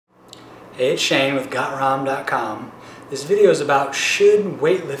Hey, it's Shane with GotRom.com. This video is about should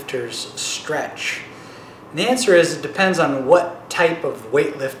weightlifters stretch? And the answer is it depends on what type of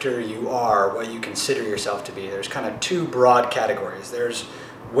weightlifter you are, what you consider yourself to be. There's kind of two broad categories. There's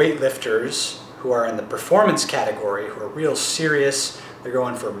weightlifters who are in the performance category, who are real serious. They're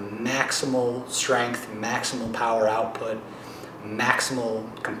going for maximal strength, maximal power output,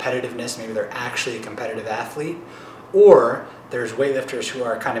 maximal competitiveness. Maybe they're actually a competitive athlete. Or there's weightlifters who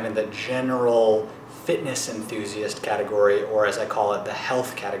are kind of in the general fitness enthusiast category, or as I call it, the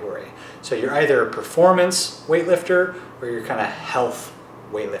health category. So you're either a performance weightlifter or you're kind of health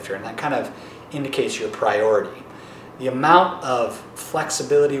weightlifter, and that kind of indicates your priority. The amount of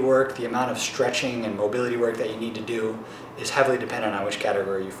flexibility work, the amount of stretching and mobility work that you need to do is heavily dependent on which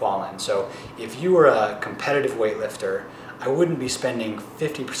category you fall in. So if you were a competitive weightlifter, I wouldn't be spending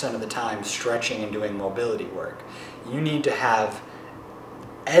 50% of the time stretching and doing mobility work. You need to have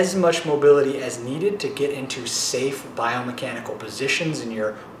as much mobility as needed to get into safe biomechanical positions in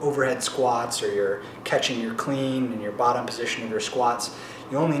your overhead squats, or your catching your clean in your bottom position of your squats.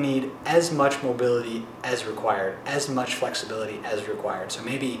 You only need as much mobility as required, as much flexibility as required. So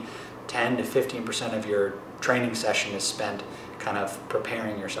maybe 10 to 15% of your training session is spent kind of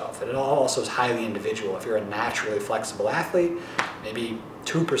preparing yourself. It also is highly individual. If you're a naturally flexible athlete, maybe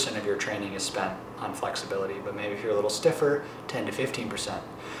 2% of your training is spent on flexibility, but maybe if you're a little stiffer, 10 to 15%.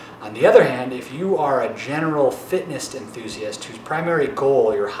 On the other hand, if you are a general fitness enthusiast whose primary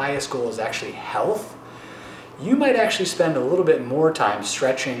goal, your highest goal, is actually health, you might actually spend a little bit more time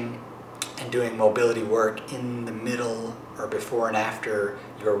stretching and doing mobility work in the middle or before and after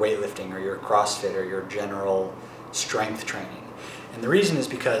your weightlifting or your CrossFit or your general strength training. And the reason is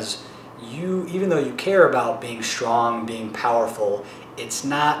because even though you care about being strong, being powerful, it's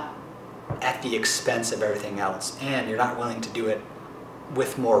not at the expense of everything else, and you're not willing to do it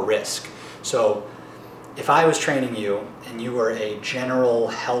with more risk. So if I was training you and you were a general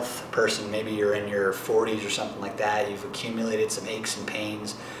health person, maybe you're in your 40s or something like that, you've accumulated some aches and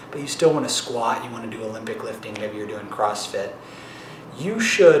pains, but you still want to squat, you want to do Olympic lifting, maybe you're doing CrossFit, you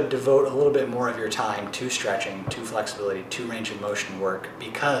should devote a little bit more of your time to stretching, to flexibility, to range of motion work,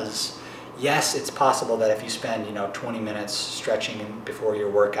 because yes, it's possible that if you spend 20 minutes stretching before your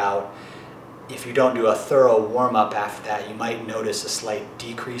workout, if you don't do a thorough warm-up after that, you might notice a slight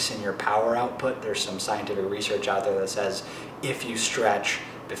decrease in your power output. There's some scientific research out there that says if you stretch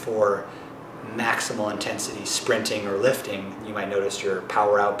before maximal intensity sprinting or lifting, you might notice your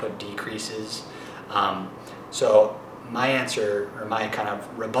power output decreases. So my answer, or my kind of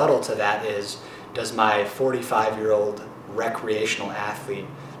rebuttal to that is, does my 45-year-old recreational athlete,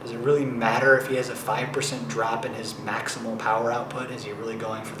 does it really matter if he has a 5% drop in his maximal power output? Is he really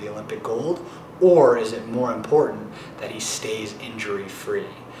going for the Olympic gold? Or is it more important that he stays injury-free?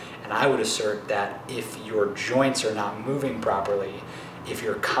 And I would assert that if your joints are not moving properly, if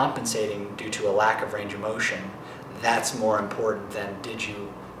you're compensating due to a lack of range of motion, that's more important than did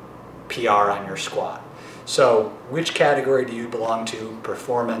you PR on your squat. So which category do you belong to,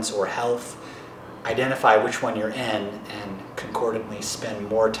 performance or health? Identify which one you're in and concordantly spend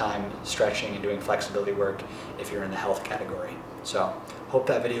more time stretching and doing flexibility work if you're in the health category. So hope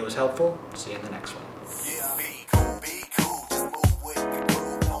that video was helpful. See you in the next one.